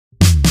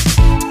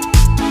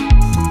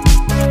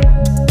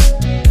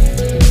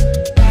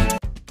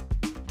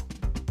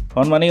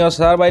সন্মানীয়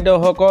ছাৰ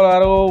বাইদেউসকল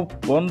আৰু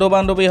বন্ধু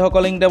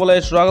বান্ধৱীসকল ইংটেবলৈ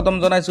স্বাগতম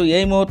জনাইছোঁ।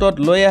 এই মুহূৰ্তত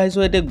লৈ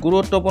আহিছোঁ এটি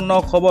গুৰুত্বপূৰ্ণ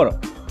খবৰ।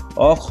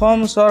 অসম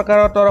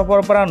চৰকাৰৰ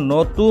তৰফৰ পৰা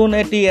নতুন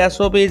এটি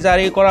SOP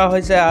জাৰি কৰা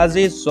হৈছে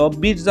আজি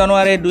 24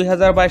 জানুৱাৰী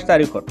 2022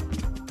 তাৰিখত।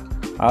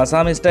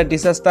 আসাম ষ্টেট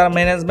ডিজাষ্টাৰ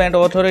মেনেজমেণ্ট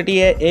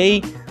অথৰিটিয়ে এই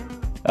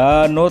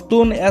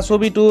নতুন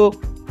SOPটো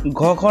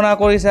ঘোষণা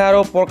কৰিছে আৰু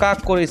প্ৰকাশ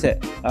কৰিছে।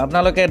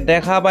 আপোনালোকে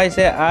দেখা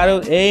পাইছে আৰু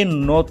এই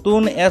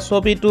নতুন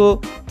SOPটো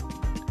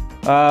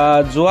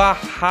যোৱা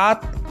 7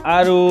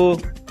 আৰু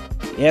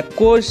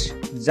 21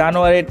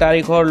 জানুৱাৰী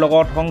তাৰিখৰ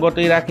লগত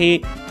সংগতি ৰাখি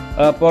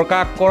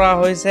প্ৰকাশ কৰা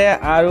হৈছে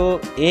আৰু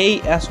এই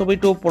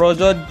SOPটো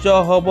প্ৰযোজ্য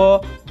হ'ব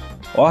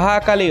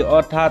অহাকালি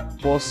অৰ্থাৎ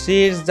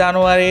 25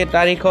 জানুৱাৰী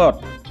তাৰিখত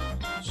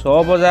 6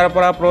 বজাৰ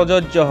পৰা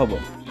প্ৰযোজ্য হ'ব।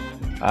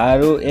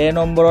 আৰু এই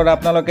নম্বৰত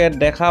আপোনালোকে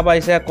দেখা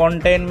পাইছে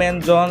কণ্টেইনমেণ্ট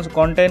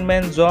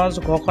জ'নছ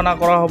ঘোষণা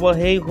কৰা হ'ব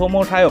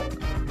সেইসমূহ ঠাইত,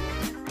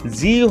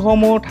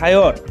 যিসমূহ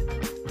ঠাইত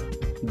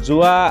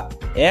যোৱা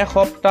এক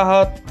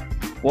সপ্তাহত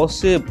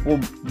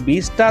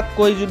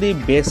 20টাতকৈ যদি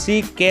বেছি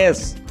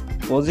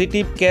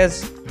পজিটিভ কেছ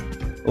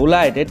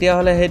ওলায়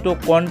তেতিয়াহ'লে সেইটো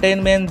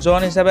কণ্টেইনমেণ্ট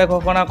জ'ন হিচাপে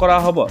ঘোষণা কৰা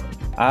হ'ব।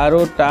 আৰু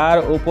তাৰ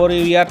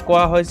উপৰিও ইয়াত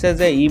কোৱা হৈছে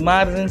যে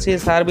ইমাৰ্জেঞ্চি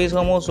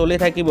ছাৰ্ভিচসমূহ চলি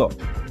থাকিব।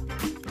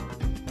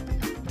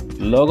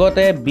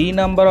 লগতে বি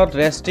নম্বৰত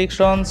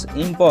ৰেষ্ট্ৰিকশ্যনছ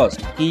ইম্প'জ।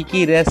 কি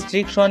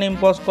ৰেষ্ট্ৰিকশ্যন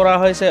ইম্প'জ কৰা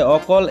হৈছে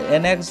অকল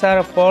এনেক্সাৰ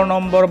 4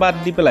 নম্বৰ বাদ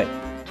দি পেলাই।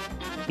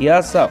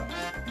 ইয়াত চাওক,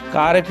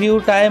 কাৰফিউ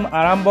টাইম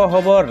আৰম্ভ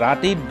হ'ব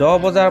ৰাতি 10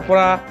 বজাৰ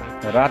পৰা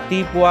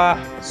ৰাতিপুৱা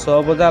 6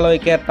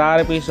 বজালৈকে।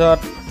 তাৰপিছত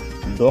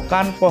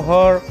দোকান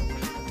পোহৰ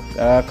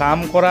কাম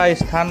কৰা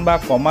স্থান বা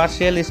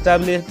কমাৰ্চিয়েল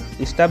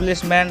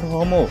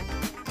ইষ্টাব্লিছমেণ্টসমূহ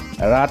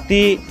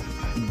ৰাতি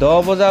 10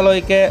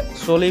 বজালৈকে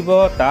চলিব।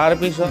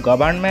 তাৰপিছত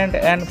গভৰ্ণমেণ্ট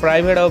এণ্ড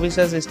প্ৰাইভেট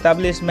অফিচেছ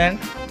ইষ্টাব্লিছমেণ্ট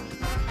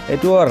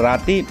এইটো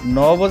ৰাতি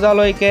 9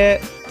 বজালৈকে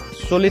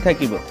চলি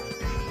থাকিব।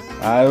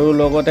 আৰু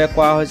লগতে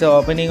কোৱা হৈছে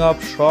opening of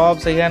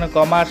শ্বপছ and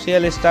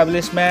commercial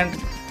ইষ্টাব্লিছমেণ্ট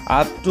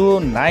up to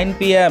 9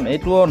 PM,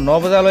 এইটো 9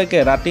 বজালৈকে,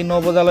 ৰাতি 9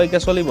 বজালৈকে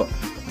চলিব।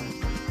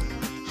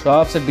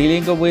 শ্বপছ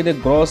dealing with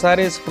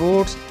গ্ৰ'চাৰিজ,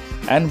 fruits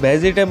and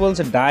vegetables,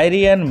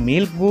 diary and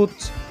milk বুথছ,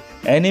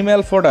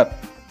 animal fodder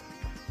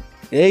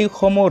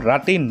এইসমূহ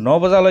ৰাতি 9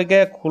 বজালৈকে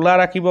খোলা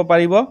ৰাখিব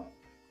পাৰিব।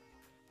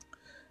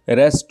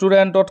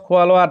 ৰেষ্টুৰেণ্টত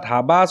খোৱা লোৱা,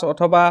 ধাবাছ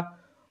অথবা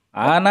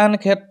আন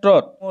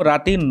ক্ষেত্ৰত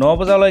ৰাতি 9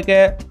 বজালৈকে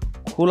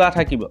খোলা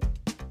থাকিব।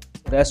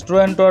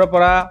 ৰেষ্টুৰেণ্টৰ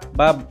পৰা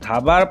বা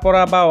ধাবাৰ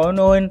পৰা বা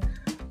অন্য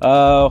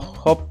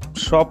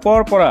শ্বপৰ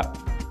পৰা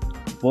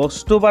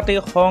বস্তু পাতি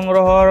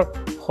সংগ্ৰহৰ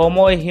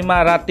সময়সীমা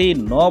ৰাতি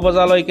 9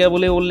 বজালৈকে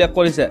বুলি উল্লেখ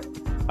কৰিছে।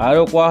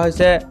 আৰু কোৱা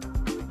হৈছে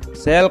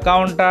চেল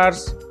কাউণ্টাৰ্ছ,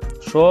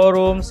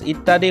 শ্ব'ৰুমছ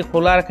ইত্যাদি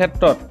খোলাৰ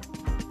ক্ষেত্ৰত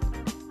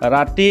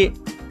ৰাতি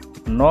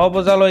 9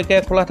 বজালৈকে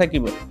খোলা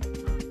থাকিব।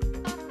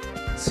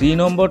 চি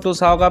নম্বৰটো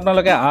চাওক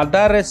আপোনালোকে,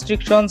 আদাৰ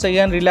ৰেষ্ট্ৰিকশ্যনছ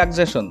এণ্ড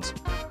ৰিলেক্সেশ্যনছ।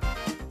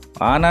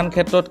 আন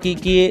ক্ষেত্ৰত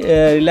কি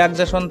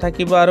ৰিলেক্সেশ্যন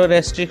থাকিব আৰু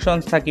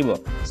ৰেষ্ট্ৰিকশ্যনছ থাকিব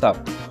চাওক।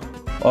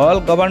 All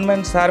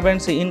government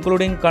ছাৰ্ভেণ্টছ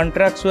including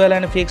contractual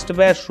and fixed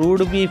pay should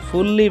be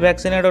fully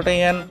vaccinated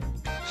and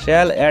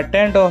shell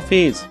attend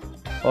office.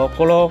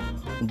 সকলো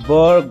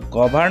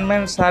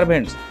গভৰ্ণমেণ্ট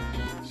ছাৰ্ভেণ্টছ,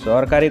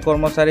 চৰকাৰী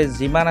কৰ্মচাৰী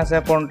যিমান আছে,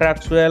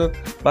 কণ্ট্ৰেকচুৱেল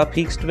বা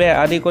ফিক্সড পে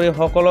আদি কৰি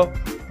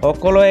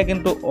সকলোৱে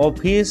কিন্তু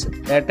অফিচ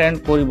এটেণ্ড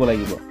কৰিব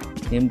লাগিব।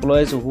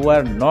 Employees who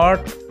are not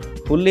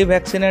fully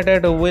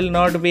vaccinated will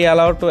not be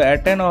allowed to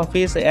attend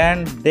office and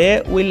they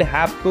will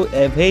have to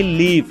avail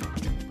leave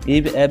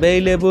if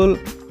available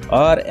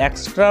or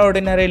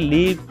extraordinary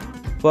leave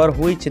for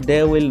which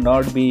they will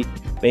not be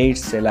paid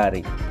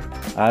salary.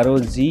 আৰু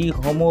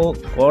যিসমূহ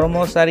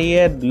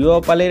কৰ্মচাৰীয়ে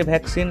দুয়োপালিৰ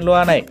vaccine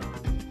লোৱা নাই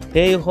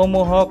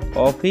সেইসমূহক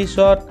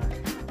অফিচত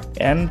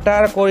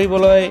enter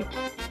কৰিবলৈ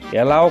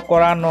allow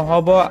কৰা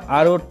নহ'ব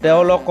আৰু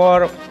তেওঁলোকৰ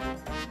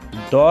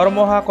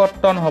দৰমহা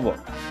কৰ্তন হ'ব।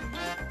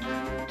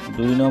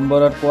 2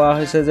 নম্বৰত কোৱা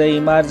হৈছে যে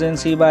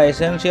ইমাৰ্জেঞ্চি বা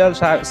এছেঞ্চিয়েল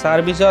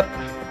ছাৰ্ভিচত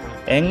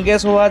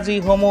এংগেজ হোৱা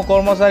যিসমূহ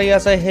কৰ্মচাৰী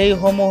আছে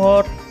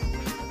সেইসমূহৰ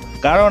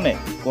কাৰণে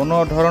কোনো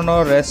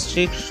ধৰণৰ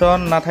ৰেষ্ট্ৰিকশ্যন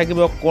নাথাকিব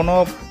কোনো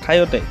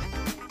ঠাইতে।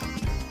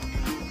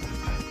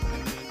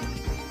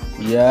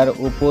 ইয়াৰ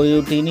উপৰিও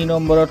 3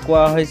 নম্বৰত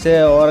কোৱা হৈছে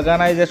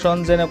অৰ্গেনাইজেশ্যন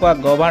যেনেকুৱা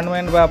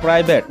গভৰ্ণমেণ্ট বা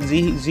প্ৰাইভেট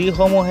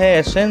যিসমূহে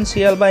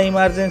এছেঞ্চিয়েল বা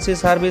ইমাৰ্জেঞ্চি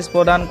ছাৰ্ভিচ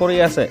প্ৰদান কৰি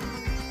আছে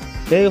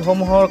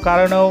সেইসমূহৰ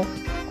কাৰণেও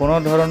কোনো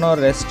ধৰণৰ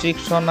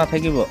ৰেষ্ট্ৰিকশ্যন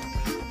নাথাকিব।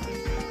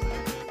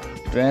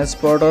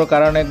 ট্ৰেন্সপৰ্টৰ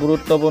কাৰণে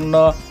গুৰুত্বপূৰ্ণ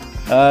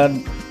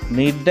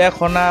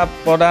নিৰ্দেশনা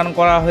প্ৰদান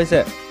কৰা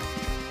হৈছে।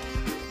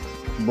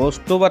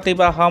 বস্তু পাতি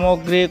বা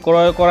সামগ্ৰী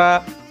ক্ৰয় কৰা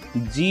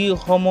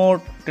যিসমূহ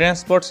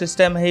ট্ৰেন্সপৰ্ট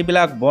ছিষ্টেম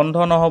সেইবিলাক বন্ধ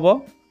নহ'ব।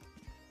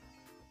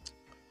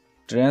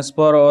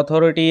 ট্ৰেন্সপৰ্ট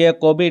অথৰিটিয়ে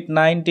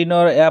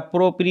COVID-19ৰ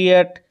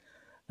এপ্ৰপ্ৰিয়েট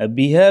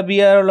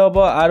বিহেভিয়াৰ ল'ব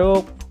আৰু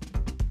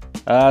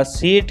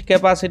চিট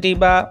কেপাচিটি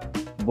বা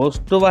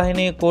বস্তু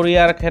বাহিনী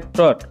কঢ়িয়াৰ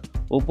ক্ষেত্ৰত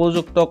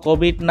উপযুক্ত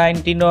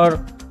COVID-19ৰ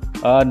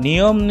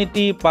নিয়ম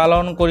নীতি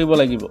পালন কৰিব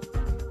লাগিব।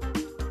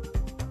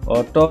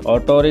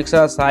 অটো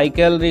ৰিক্সা,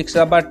 চাইকেল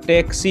ৰিক্সা বা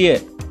টেক্সিয়ে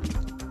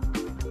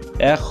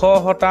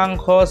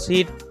 100%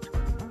 চিট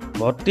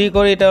ভৰ্তি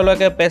কৰি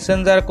তেওঁলোকে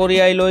পেছেঞ্জাৰ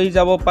কঢ়িয়াই লৈ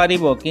যাব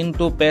পাৰিব,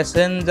 কিন্তু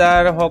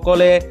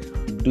পেছেঞ্জাৰসকলে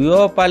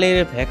দুয়ো পালিৰ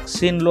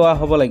ভেকচিন লোৱা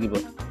হ'ব লাগিব।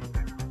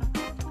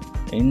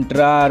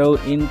 ইণ্ট্ৰা আৰু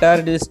ইণ্টাৰ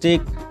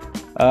ডিষ্ট্ৰিক্ট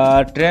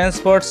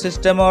ট্ৰেন্সপৰ্ট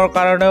ছিষ্টেমৰ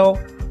কাৰণেও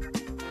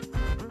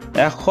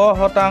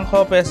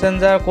 100%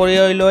 পেছেঞ্জাৰ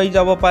কঢ়িয়াই লৈ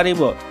যাব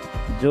পাৰিব,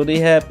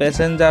 যদিহে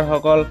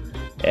পেছেঞ্জাৰসকল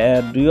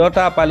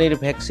দুয়োটা পালিৰ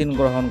ভেকচিন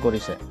গ্ৰহণ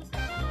কৰিছে।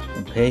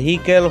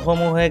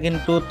 ভেহিকেলসমূহে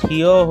কিন্তু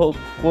থিয়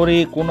কৰি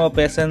কোনো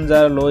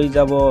পেছেঞ্জাৰ লৈ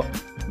যাব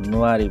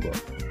নোৱাৰিব,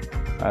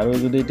 আৰু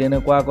যদি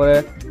তেনেকুৱা কৰে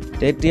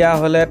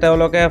তেতিয়াহ'লে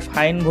তেওঁলোকে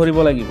ফাইন ভৰিব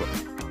লাগিব।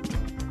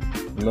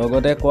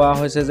 লগতে কোৱা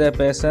হৈছে যে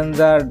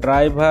পেছেঞ্জাৰ,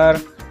 ড্ৰাইভাৰ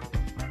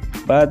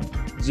বা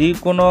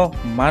যিকোনো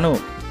মানুহ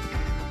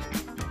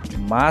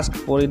মাস্ক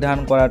পৰিধান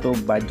কৰাটো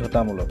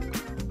বাধ্যতামূলক।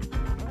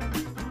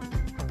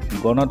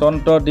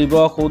 গণতন্ত্ৰ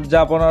দিৱস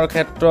উদযাপনৰ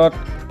ক্ষেত্ৰত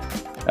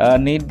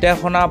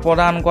নিৰ্দেশনা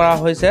প্ৰদান কৰা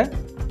হৈছে।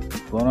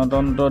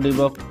 গণতন্ত্ৰ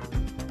দিৱস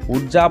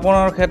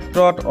উদযাপনৰ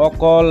ক্ষেত্ৰত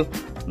অকল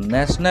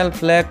নেশ্যনেল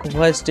ফ্লেগ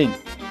হোইষ্টিং,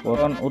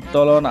 পতাকা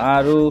উত্তোলন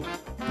আৰু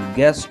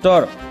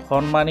গেষ্টৰ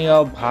সন্মানীয়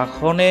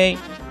ভাষণেই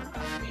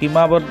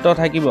সীমাবদ্ধ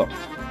থাকিব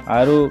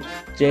আৰু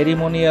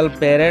চেৰিমনিয়েল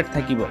পেৰেড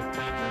থাকিব।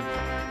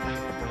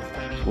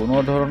 কোনো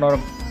ধৰণৰ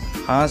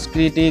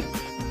সাংস্কৃতিক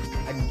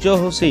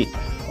কাৰ্যসূচী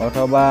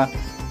অথবা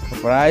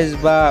প্ৰাইজ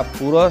বা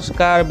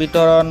পুৰস্কাৰ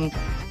বিতৰণ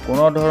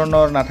কোনো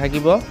ধৰণৰ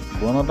নাথাকিব।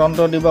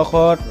 গণতন্ত্ৰ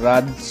দিৱসত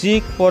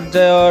ৰাজ্যিক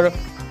পৰ্যায়ৰ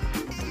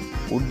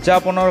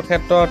উদযাপনৰ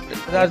ক্ষেত্ৰত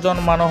 1000 জন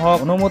মানুহক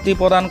অনুমতি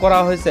প্ৰদান কৰা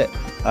হৈছে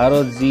আৰু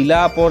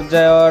জিলা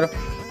পৰ্যায়ৰ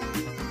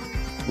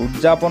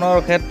উদযাপনৰ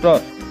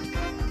ক্ষেত্ৰত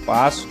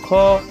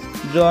 500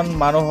 জন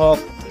মানুহক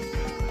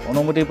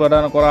অনুমতি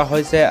প্ৰদান কৰা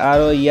হৈছে,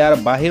 আৰু ইয়াৰ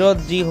বাহিৰত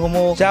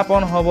যিসমূহ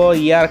উদযাপন হ'ব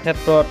ইয়াৰ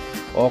ক্ষেত্ৰত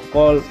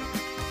অকল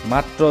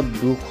মাত্ৰ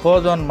 200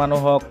 জন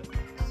মানুহক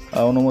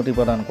অনুমতি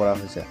প্ৰদান কৰা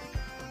হৈছে।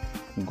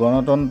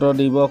 গণতন্ত্ৰ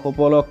দিৱস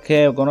উপলক্ষে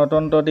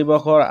গণতন্ত্ৰ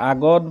দিৱসৰ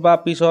আগত বা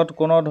পিছত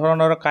কোনো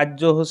ধৰণৰ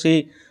কাৰ্যসূচী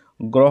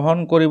গ্ৰহণ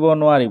কৰিব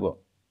নোৱাৰিব।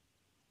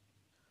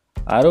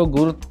 আৰু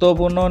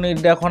গুৰুত্বপূৰ্ণ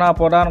নিৰ্দেশনা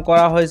প্ৰদান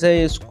কৰা হৈছে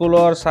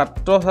স্কুলৰ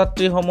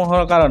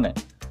ছাত্ৰ-ছাত্ৰীসমূহৰ কাৰণে।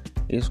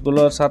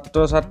 স্কুলৰ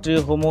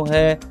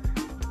ছাত্ৰ-ছাত্ৰীসমূহে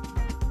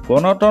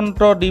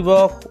গণতন্ত্ৰ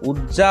দিৱস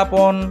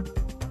উদযাপন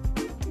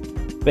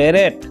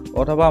পেৰেড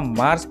অথবা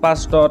মাৰ্চ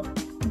পাষ্টত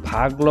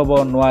ভাগ ল'ব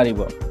নোৱাৰিব।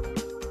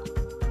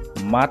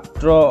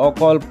 মাত্ৰ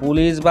অকল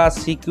পুলিচ বা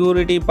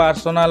ছিকিউৰিটি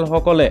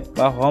পাৰ্চনেলসকলে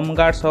বা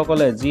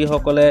হোমগাৰ্ডসকলে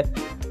যিসকলে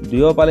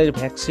দুয়োপালিৰ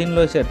ভেকচিন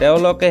লৈছে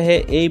তেওঁলোকেহে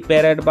এই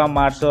পেৰেড বা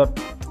মাৰ্চত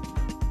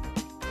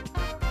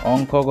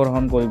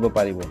অংশগ্ৰহণ কৰিব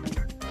পাৰিব।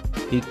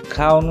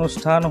 শিক্ষা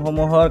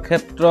অনুষ্ঠানসমূহৰ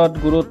ক্ষেত্ৰত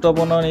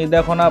গুৰুত্বপূৰ্ণ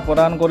নিৰ্দেশনা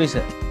প্ৰদান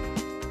কৰিছে।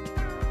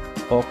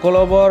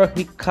 সকলোবোৰ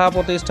শিক্ষা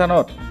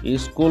প্ৰতিষ্ঠানত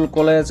স্কুল,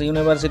 কলেজ,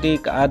 ইউনিভাৰ্চিটি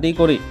আদি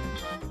কৰি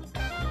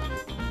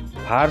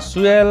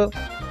ভাৰ্চুৱেল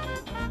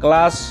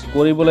ক্লাছ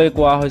কৰিবলৈ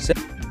কোৱা হৈছে,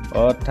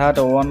 অৰ্থাৎ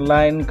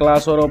অনলাইন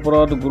ক্লাছৰ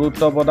ওপৰত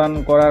গুৰুত্ব প্ৰদান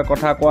কৰাৰ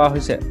কথা কোৱা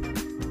হৈছে।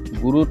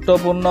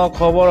 গুৰুত্বপূৰ্ণ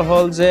খবৰ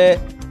হ'ল যে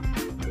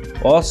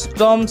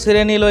 8ম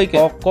শ্ৰেণীলৈকে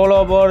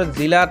সকলোবোৰ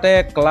জিলাতে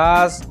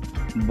ক্লাছ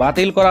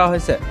বাতিল কৰা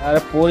হৈছে। তাৰ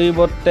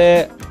পৰিৱৰ্তে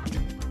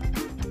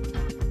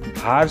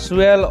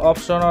ভাৰ্চুৱেল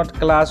অপশ্যনত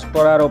ক্লাছ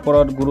কৰাৰ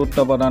ওপৰত গুৰুত্ব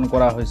প্ৰদান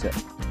কৰা হৈছে,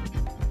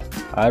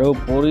 আৰু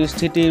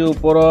পৰিস্থিতিৰ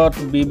ওপৰত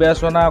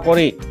বিবেচনা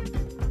কৰি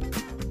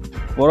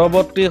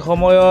পৰৱৰ্তী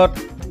সময়ত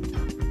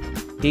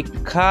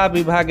শিক্ষা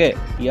বিভাগে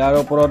ইয়াৰ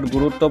ওপৰত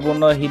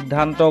গুৰুত্বপূৰ্ণ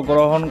সিদ্ধান্ত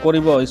গ্ৰহণ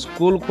কৰিব,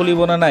 স্কুল খুলিব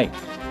নে নাই।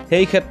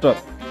 সেই ক্ষেত্ৰত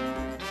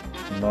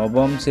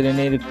 9ম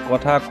শ্ৰেণীৰ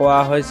কথা কোৱা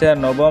হৈছে।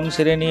 9ম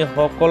শ্ৰেণী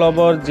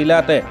সকলোবোৰ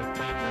জিলাতে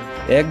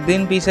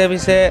একদিন পিছে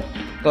পিছে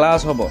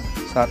ক্লাছ হ'ব।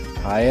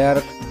 হায়াৰ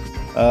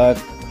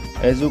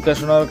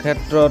এডুকেশ্যনৰ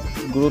ক্ষেত্ৰত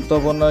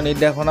গুৰুত্বপূৰ্ণ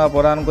নিৰ্দেশনা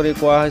প্ৰদান কৰি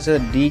কোৱা হৈছে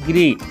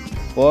ডিগ্ৰী,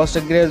 পোষ্ট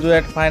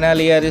গ্ৰেজুৱেট, ফাইনেল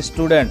ইয়াৰ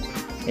ষ্টুডেণ্ট,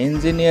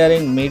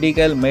 ইঞ্জিনিয়াৰিং,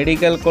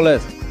 মেডিকেল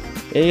কলেজ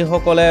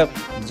এইসকলে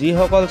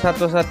যিসকল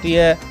ছাত্ৰ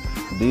ছাত্ৰীয়ে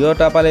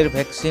দুয়োটা পালিৰ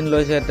ভেকচিন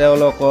লৈছে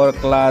তেওঁলোকৰ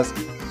ক্লাছ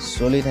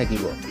চলি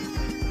থাকিব।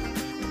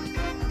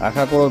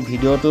 আশা কৰোঁ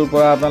ভিডিঅ'টোৰ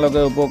পৰা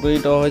আপোনালোকে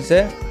উপকৃত হৈছে।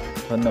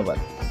 ধন্যবাদ।